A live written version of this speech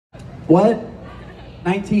What?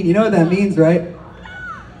 19, you know what that means, right?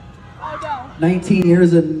 Oh, no. 19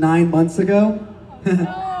 years and 9 months ago? No.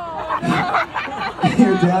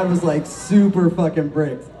 Your dad was like super fucking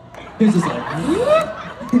bricked. He was just like,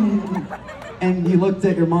 and he looked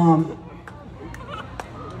at your mom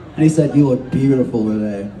and he said, "You look beautiful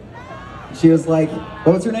today." She was like,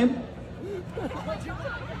 what was her name?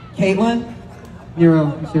 Caitlin?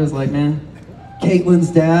 She was like, man,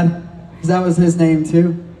 Caitlin's dad, because that was his name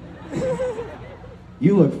too.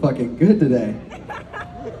 You look fucking good today.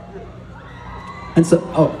 And so,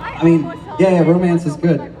 I mean, yeah, romance is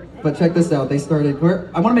good. But check this out, they started,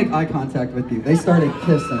 I want to make eye contact with you. They started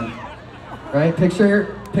kissing, right?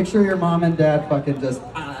 Picture your mom and dad fucking just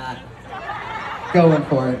going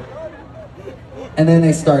for it. And then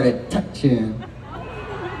they started touching.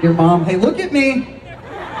 Your mom, hey, look at me.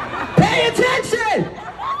 Pay attention!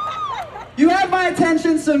 You have my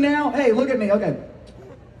attention, so now, hey, look at me, okay.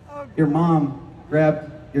 Your mom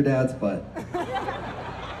grabbed your dad's butt.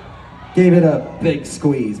 Gave it a big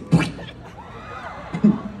squeeze.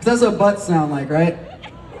 That's what butts sound like, right?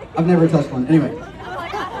 I've never touched one. Anyway.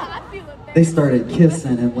 They started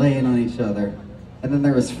kissing and laying on each other. And then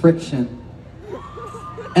there was friction.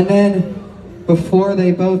 And then, before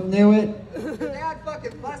they both knew it, Dad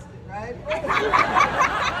fucking busted, right?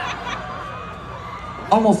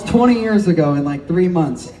 Almost 20 years ago in like 3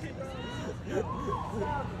 months.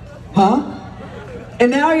 Huh? And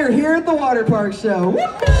now you're here at the water park show. Woo!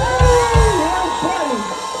 Yeah,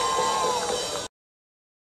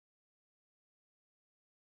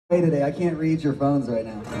 buddy. Today, I can't read your phones right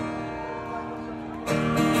now.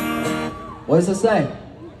 What does it say?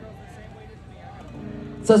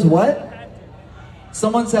 It says what?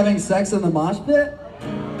 Someone's having sex in the mosh pit?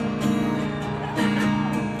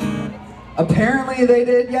 Apparently they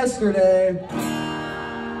did yesterday.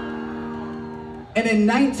 And in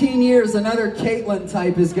 19 years, another Caitlin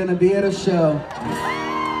type is gonna be at a show.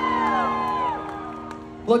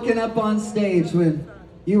 Looking up on stage when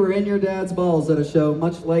you were in your dad's balls at a show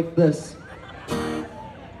much like this.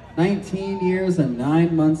 19 years and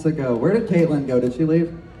 9 months ago. Where did Caitlin go? Did she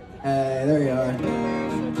leave? Hey, there you are.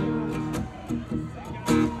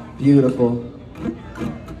 Beautiful.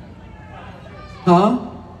 Huh?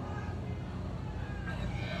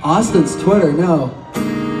 Austin's Twitter, no.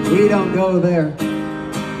 We don't go there.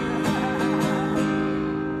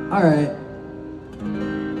 All right.